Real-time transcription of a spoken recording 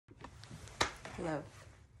Hello.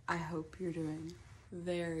 I hope you're doing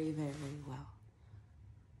very, very well.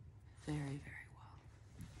 Very, very well.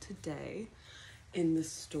 Today, in the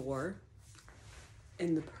store,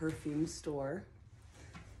 in the perfume store,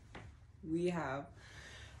 we have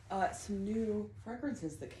some new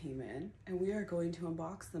fragrances that came in, and we are going to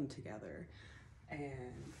unbox them together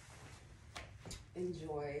and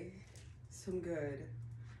enjoy some good,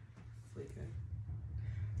 hopefully good,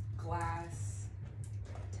 glass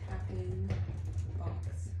tapping,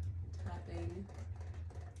 box tapping,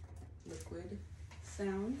 liquid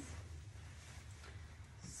sounds.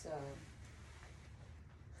 So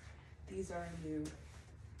these are new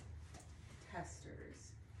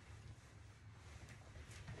testers.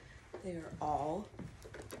 They are all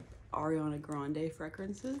Ariana Grande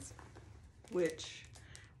fragrances, which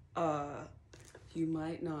you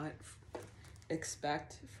might not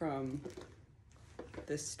expect from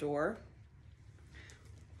this store,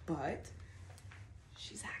 but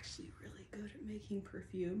she's actually really good at making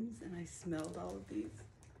perfumes, and I smelled all of these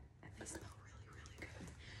and they smell really,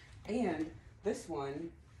 really good. And this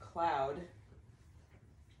one, Cloud,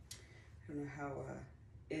 I don't know how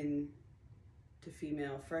into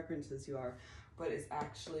female fragrances you are, but it's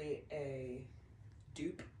actually a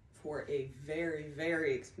dupe for a very,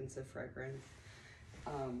 very expensive fragrance,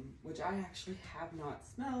 which I actually have not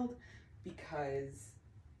smelled because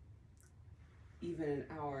even in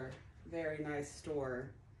our very nice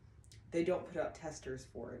store, they don't put out testers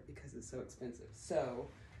for it because it's so expensive. So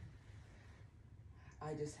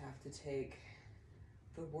I just have to take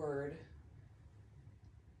the word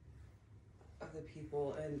of the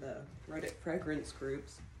people in the Reddit fragrance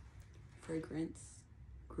groups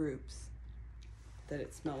that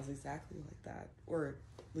it smells exactly like that, or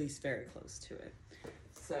at least very close to it.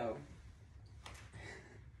 So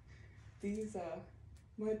these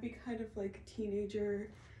might be kind of like teeny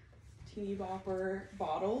bopper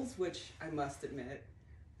bottles, which I must admit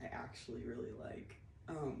I actually really like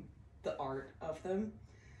the art of them.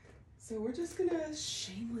 So we're just gonna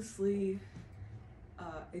shamelessly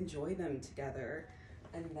enjoy them together.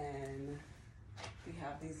 And then we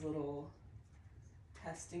have these little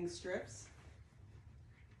testing strips,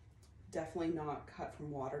 definitely not cut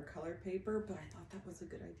from watercolor paper, but I thought that was a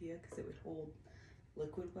good idea because it would hold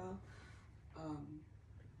liquid well.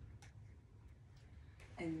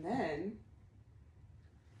 And then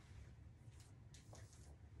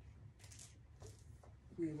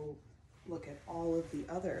we will look at all of the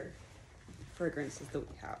other fragrances that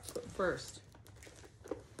we have. But first,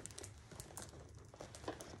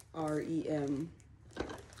 REM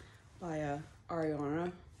by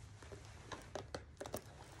Ariana.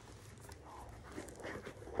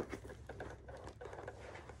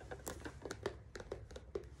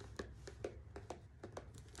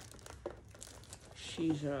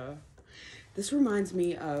 She's this reminds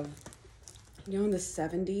me of, you know, in the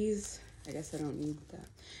 70s, I guess I don't need that.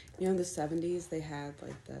 You know, in the 70s, they had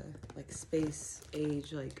like the space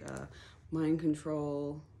age, mind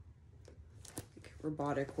control,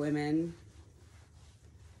 robotic women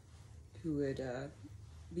who would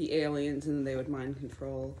be aliens, and they would mind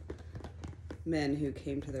control men who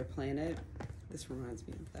came to their planet. This reminds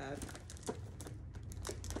me of that.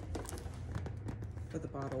 But the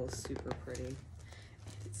bottle is super pretty, and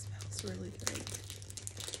it smells really good.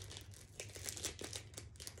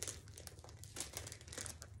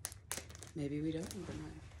 Maybe we don't need the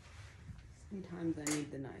knife. Sometimes I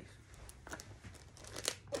need the knife.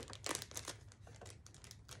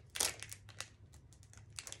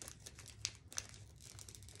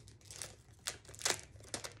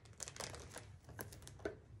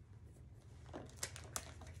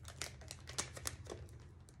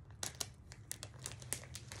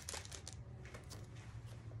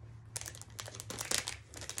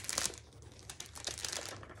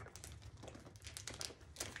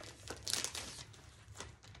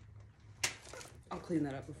 I'll clean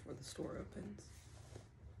that up before the store opens.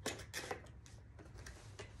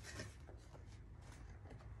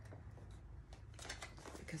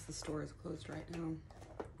 Because the store is closed right now.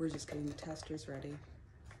 We're just getting the testers ready.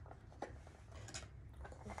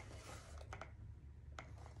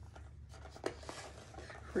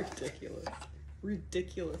 Ridiculous.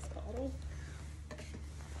 Ridiculous bottle.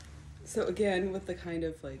 So again, with the kind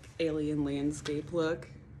of like alien landscape look,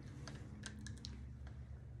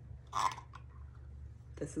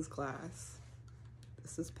 this is glass,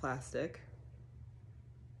 this is plastic.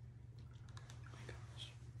 Oh my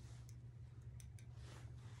gosh.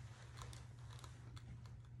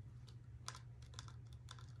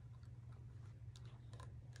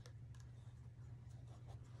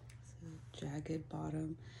 It's a jagged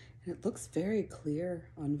bottom. And it looks very clear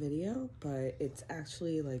on video, but it's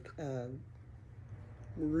actually like a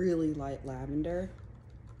really light lavender,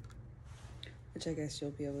 which I guess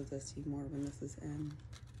you'll be able to see more when this is in.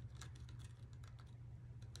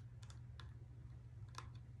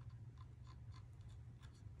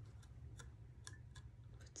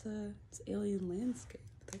 It's alien landscape,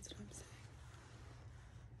 that's what I'm saying.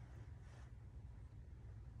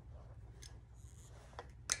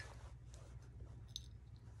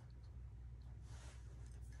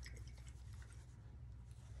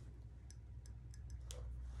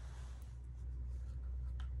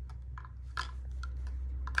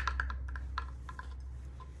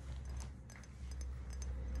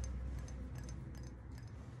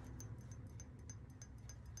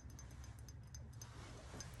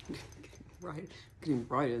 Right, getting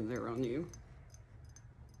right in there on you.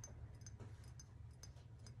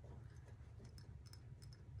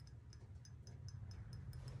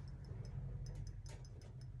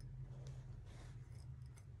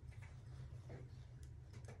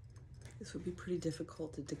 This would be pretty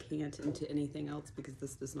difficult to decant into anything else because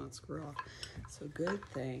this does not screw off. So good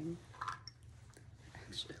thing.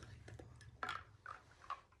 Actually,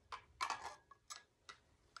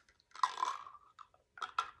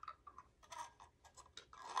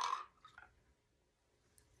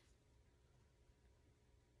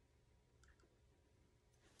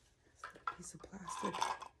 piece of plastic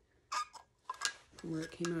from where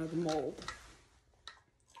it came out of the mold.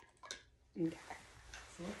 Okay,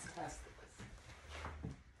 so let's test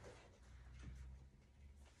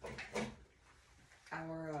this.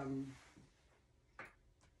 Our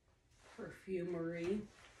perfumery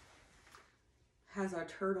has our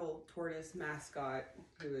turtle tortoise mascot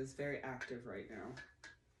who is very active right now.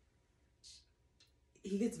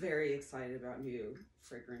 He gets very excited about new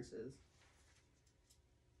fragrances.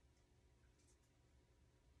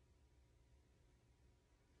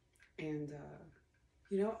 And,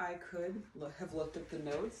 you know, I could have looked up the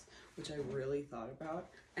notes, which I really thought about,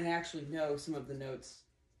 and I actually know some of the notes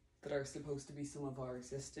that are supposed to be some of our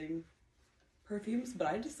existing perfumes, but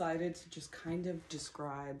I decided to just kind of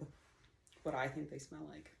describe what I think they smell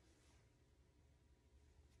like.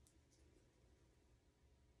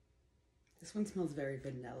 This one smells very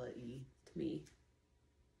vanilla-y to me.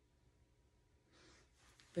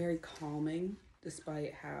 Very calming,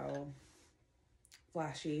 despite how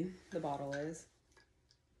flashy the bottle is.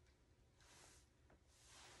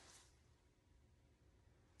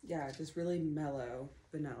 Yeah, just really mellow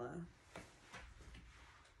vanilla.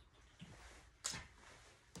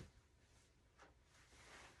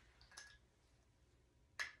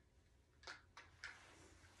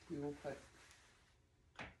 We will put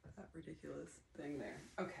that ridiculous thing there.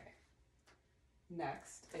 Okay.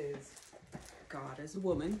 Next is God is a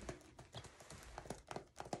Woman.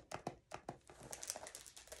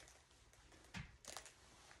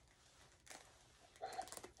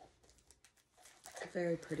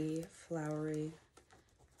 Very pretty flowery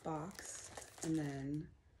box, and then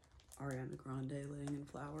Ariana Grande laying in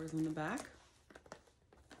flowers on the back.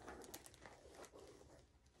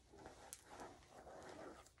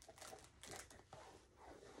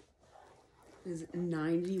 It is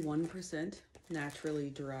 91% naturally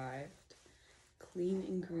derived, clean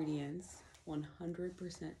ingredients,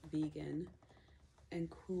 100% vegan, and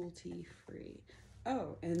cruelty free.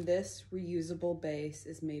 Oh, and this reusable base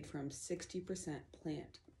is made from 60%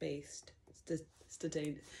 plant-based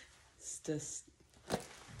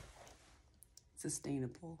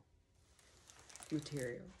sustainable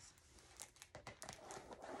materials.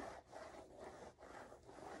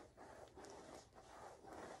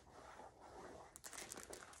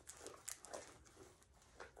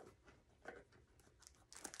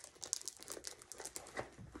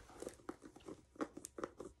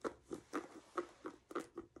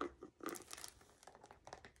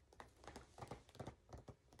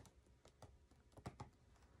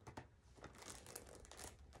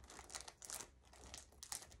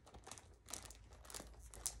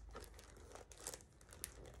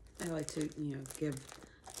 I like to, you know, give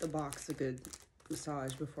the box a good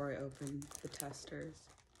massage before I open the testers.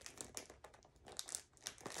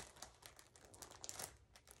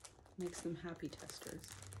 Makes them happy testers.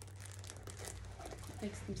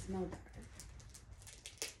 Makes them smell better.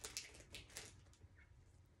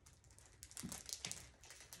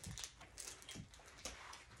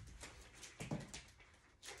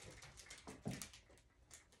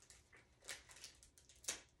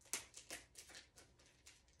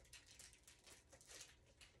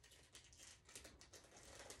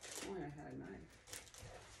 Oh, I had a knife.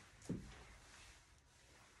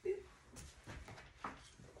 Boop.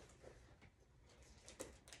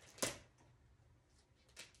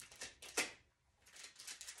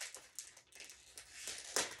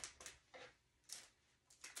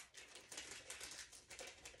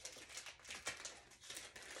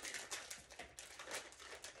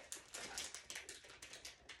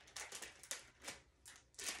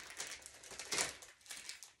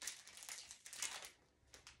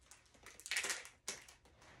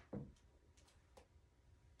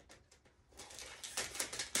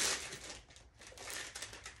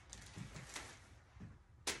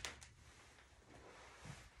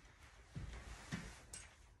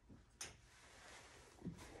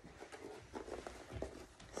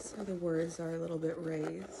 where the words are a little bit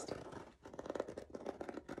raised.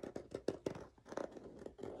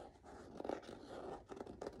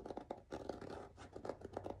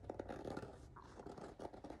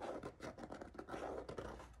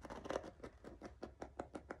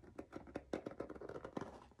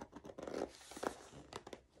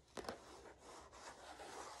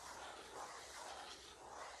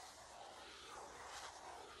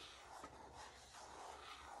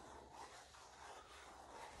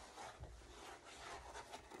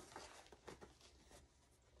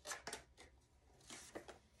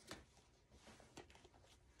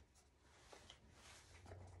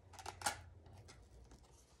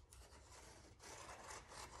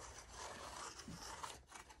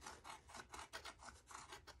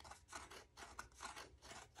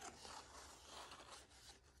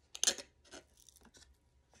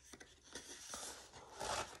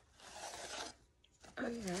 Oh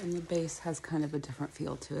yeah, and the base has kind of a different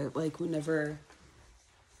feel to it. Like whenever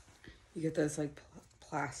you get those like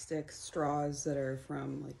plastic straws that are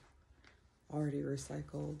from like already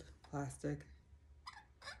recycled plastic.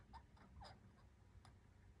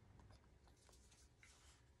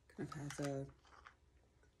 Kind of has a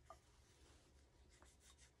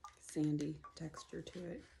sandy texture to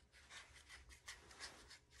it.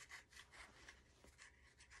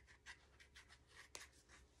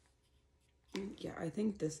 Yeah, I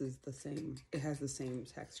think this is the same. It has the same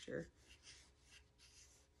texture.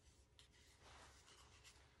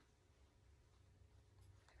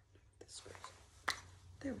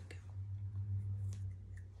 There we go.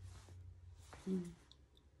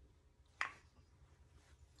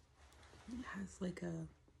 It has like a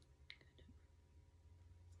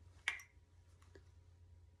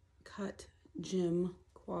cut gem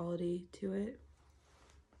quality to it.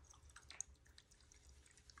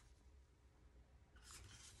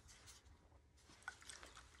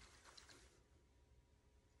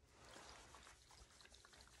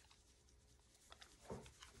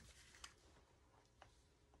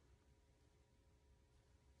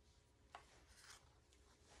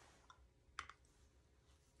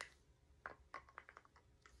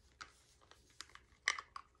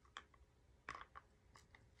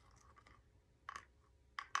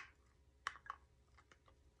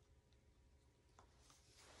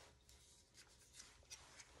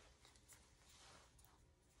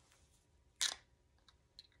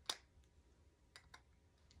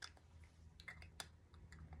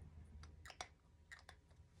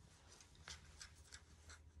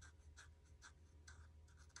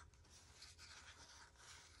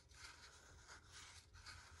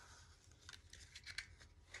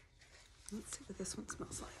 Let's see what this one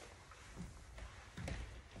smells like.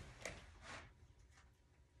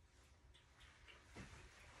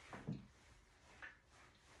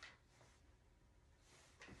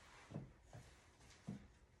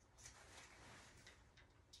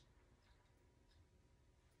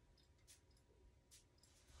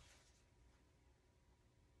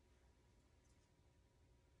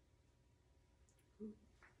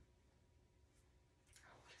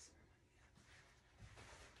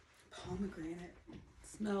 Pomegranate.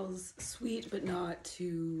 Smells sweet, but not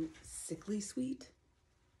too sickly sweet.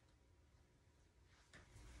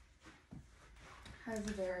 Has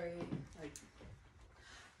a very, like,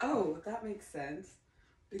 oh, that makes sense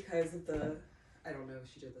because of the, I don't know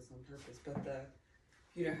if she did this on purpose, but the,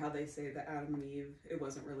 you know how they say that Adam and Eve, it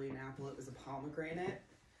wasn't really an apple, it was a pomegranate,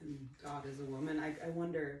 and God is a woman. I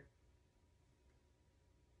wonder,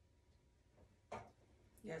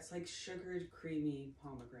 yeah, it's like sugared, creamy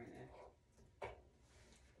pomegranate.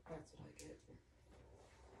 That's what I get.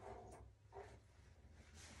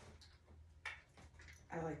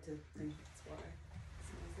 I like to think that's why it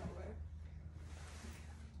smells that way.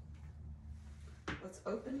 Let's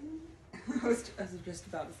open, I was just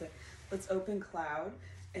about to say, let's open Cloud,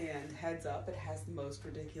 and heads up, it has the most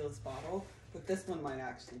ridiculous bottle, but this one might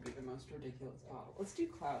actually be the most ridiculous bottle. Let's do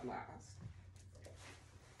Cloud last.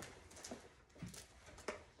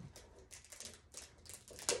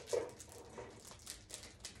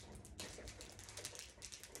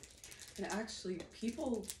 And actually,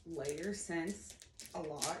 people layer scents a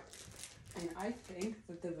lot, and I think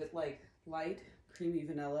that the like light creamy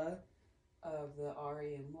vanilla of the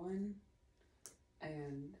REM one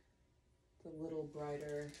and the little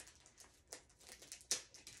brighter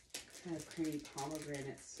kind of creamy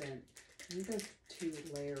pomegranate scent, I think those two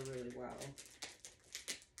layer really well.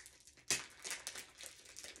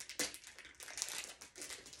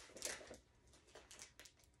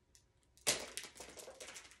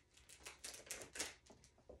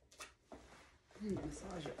 I need to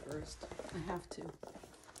massage it first. I have to.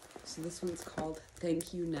 So this one's called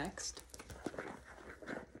Thank You Next.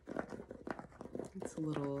 It's a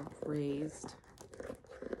little raised.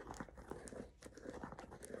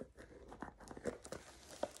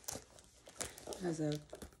 It has a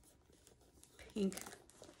pink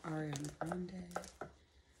Ariana Grande,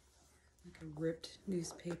 like a ripped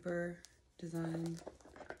newspaper design.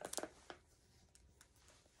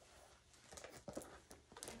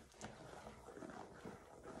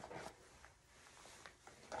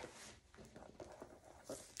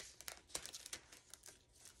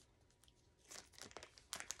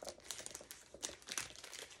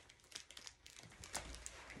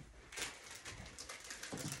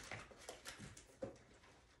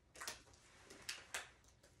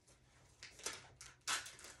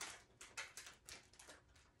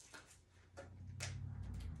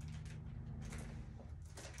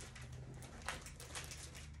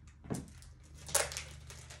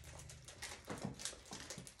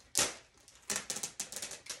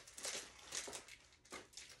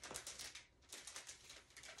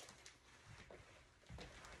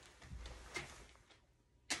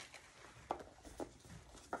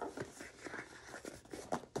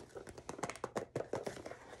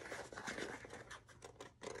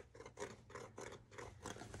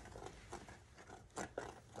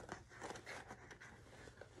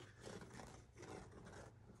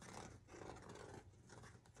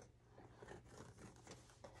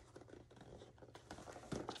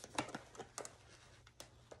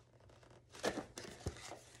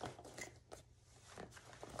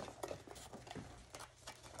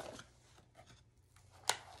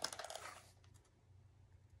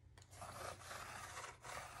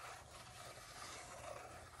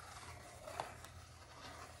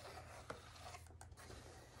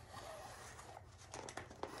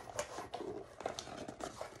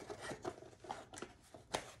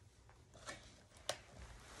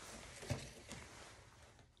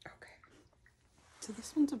 So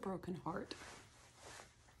this one's a Broken Heart.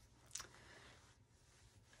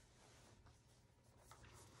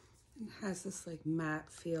 It has this like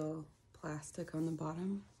matte feel plastic on the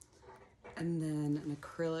bottom, and then an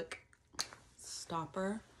acrylic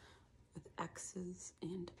stopper with X's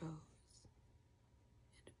and O's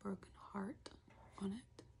and a broken heart on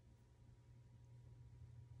it.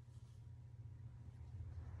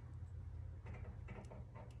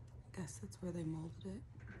 I guess that's where they molded it.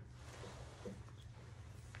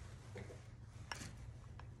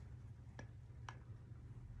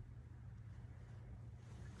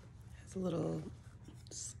 It's a little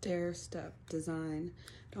stair step design.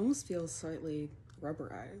 It almost feels slightly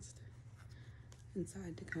rubberized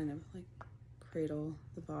inside to kind of like cradle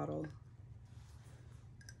the bottle,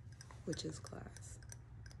 which is class.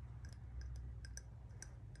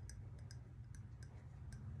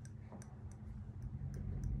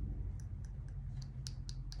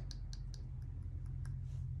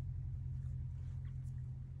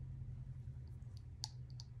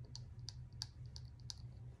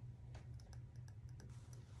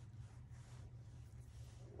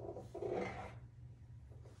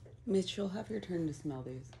 Mitch, you'll have your turn to smell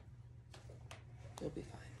these. You'll be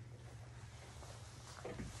fine.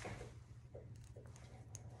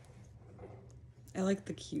 I like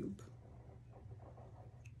the cube.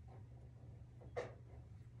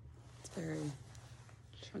 It's very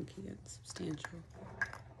chunky and substantial.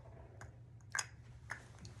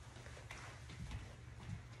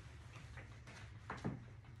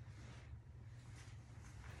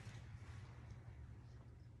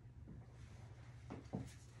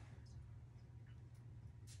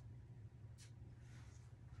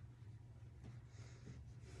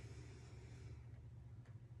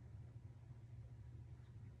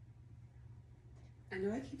 I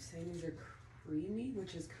know I keep saying these are creamy,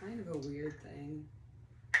 which is kind of a weird thing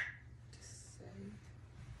to say,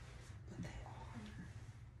 but they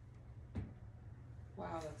are.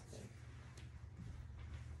 Wow, that's big.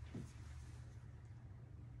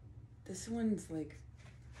 This one's like,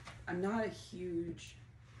 I'm not a huge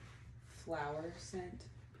flower scent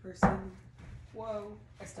person. Whoa,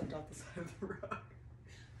 I stepped off the side of the road.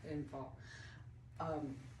 I didn't fall.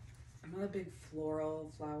 I'm not a big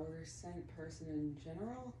floral flower scent person in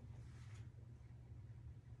general.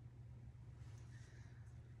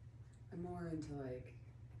 I'm more into like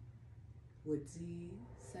woodsy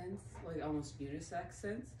scents, like almost unisex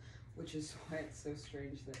scents, which is why it's so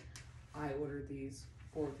strange that I ordered these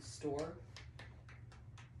for the store.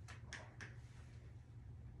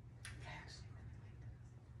 I actually really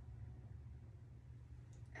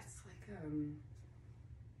like this. It's like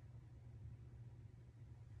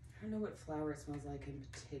I don't know what flower it smells like in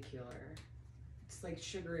particular. It's like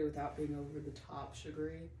sugary without being over the top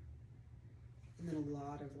sugary. And then a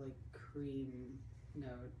lot of like cream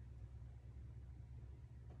note.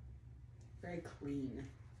 Very clean.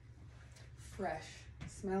 Fresh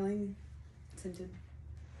smelling, scented.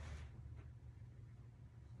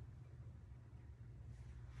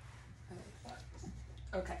 I like that.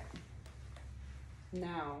 Okay.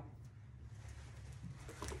 Now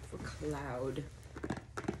for Cloud.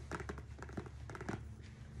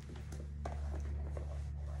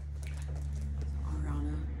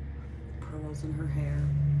 Ariana, pearls in her hair.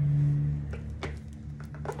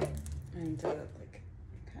 And like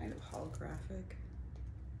kind of holographic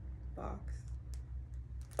box.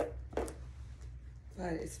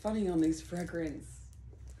 But it's funny on these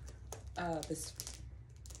this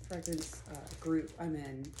fragrance group I'm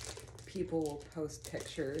in, people will post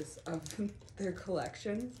pictures of their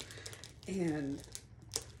collections and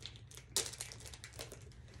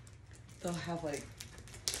they'll have like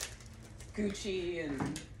Gucci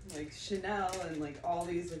and like Chanel and like all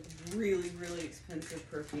these like really, really expensive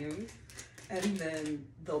perfumes, and then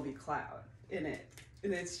there'll be Cloud in it.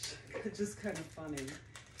 And it's just kind of funny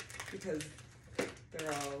because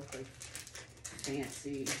they're all like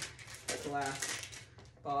fancy glass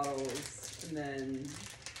bottles, and then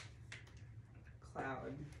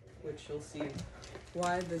Cloud, which you'll see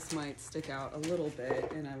why this might stick out a little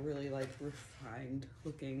bit in a really like refined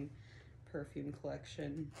looking perfume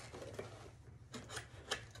collection.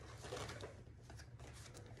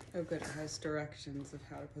 Oh good, it has directions of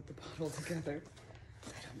how to put the bottle together. I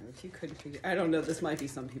don't know if you couldn't figure, I don't know, this might be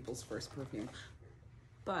some people's first perfume,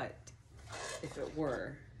 but if it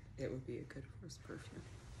were, it would be a good first perfume.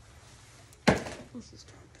 Let's just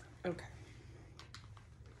drop that. Okay.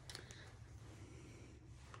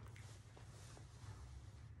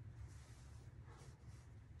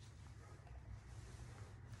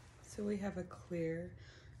 So we have a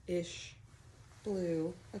clear-ish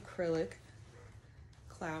blue acrylic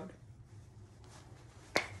Cloud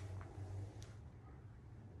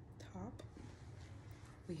top.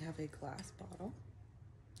 We have a glass bottle.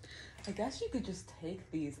 I guess you could just take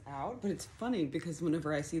these out, but it's funny because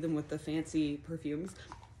whenever I see them with the fancy perfumes,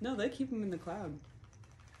 no, they keep them in the Cloud.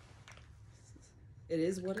 It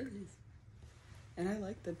is what it is. And I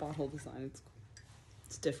like the bottle design.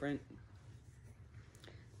 It's different.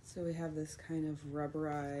 So we have this kind of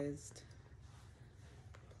rubberized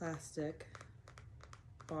plastic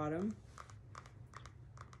bottom.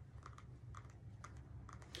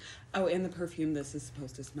 Oh, and the perfume this is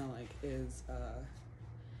supposed to smell like is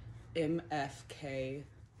MFK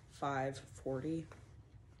 540,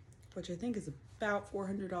 which I think is about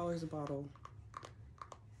 $400 a bottle.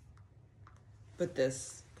 But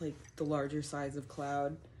this, like the larger size of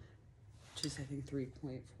Cloud, which is I think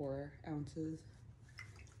 3.4 ounces,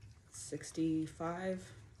 65.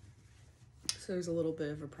 So there's a little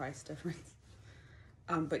bit of a price difference.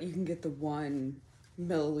 But you can get the 1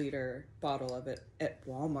 milliliter bottle of it at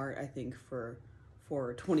Walmart, I think, for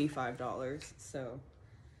 $25. So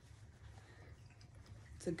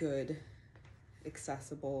it's a good,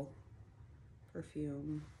 accessible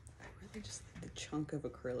perfume. I really just like the chunk of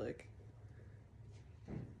acrylic.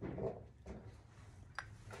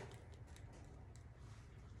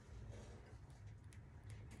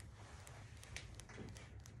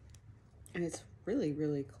 And it's really,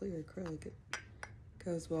 really clear acrylic. It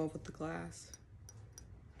goes well with the glass.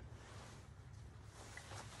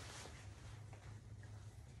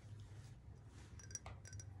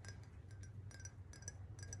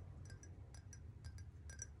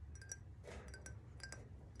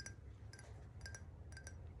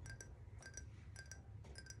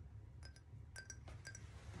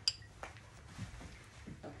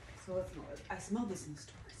 Okay, so let's smell it. I smelled this in the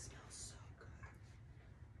store. It smells so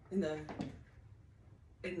good.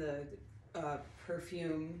 In the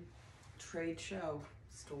perfume trade show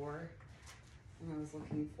store, when I was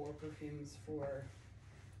looking for perfumes for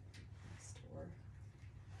my store.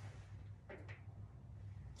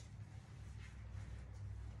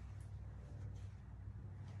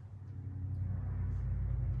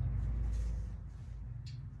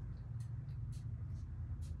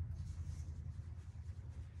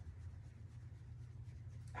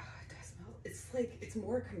 Oh, it does smell. It's like, it's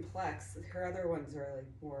more complex. Her other ones are like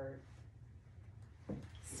more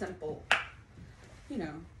simple, you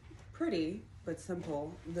know, pretty, but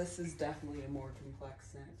simple. This is definitely a more complex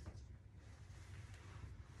scent.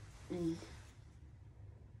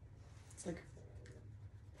 It's like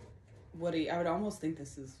woody. I would almost think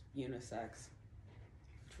this is unisex,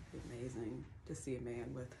 which would be amazing to see a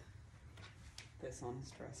man with this on his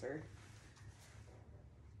dresser.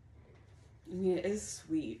 I mean, it is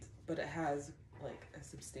sweet, but it has like a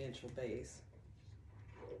substantial base.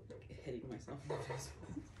 hitting myself in the face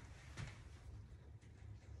with.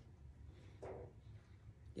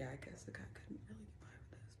 Yeah, I guess the guy couldn't really get by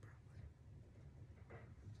with this,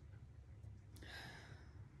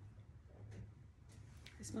 probably.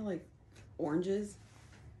 I smell like oranges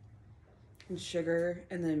and sugar,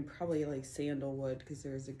 and then probably like sandalwood, because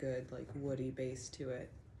there's a good like woody base to it.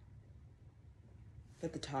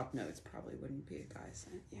 But the top notes probably wouldn't be a guy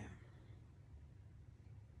scent, yeah.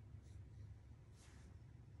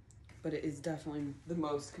 But it is definitely the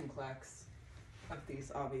most complex of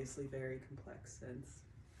these obviously very complex scents.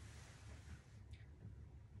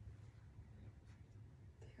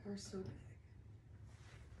 They are so big.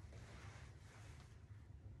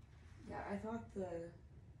 Yeah, I thought the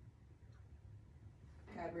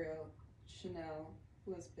Gabrielle Chanel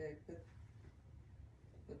was big, but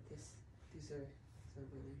these are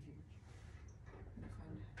really huge.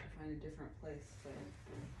 I find a different place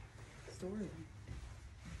to store them.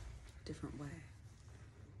 Different way.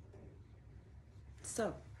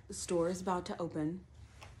 So the store is about to open,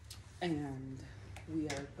 and we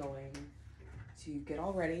are going to get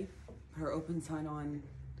all ready, put our open sign on,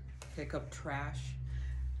 pick up trash,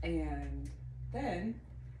 and then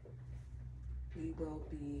we will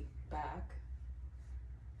be back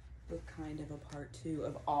with kind of a part 2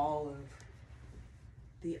 of all of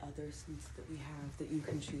the other scents that we have that you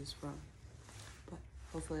can choose from. But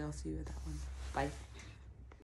hopefully I'll see you at that one. Bye.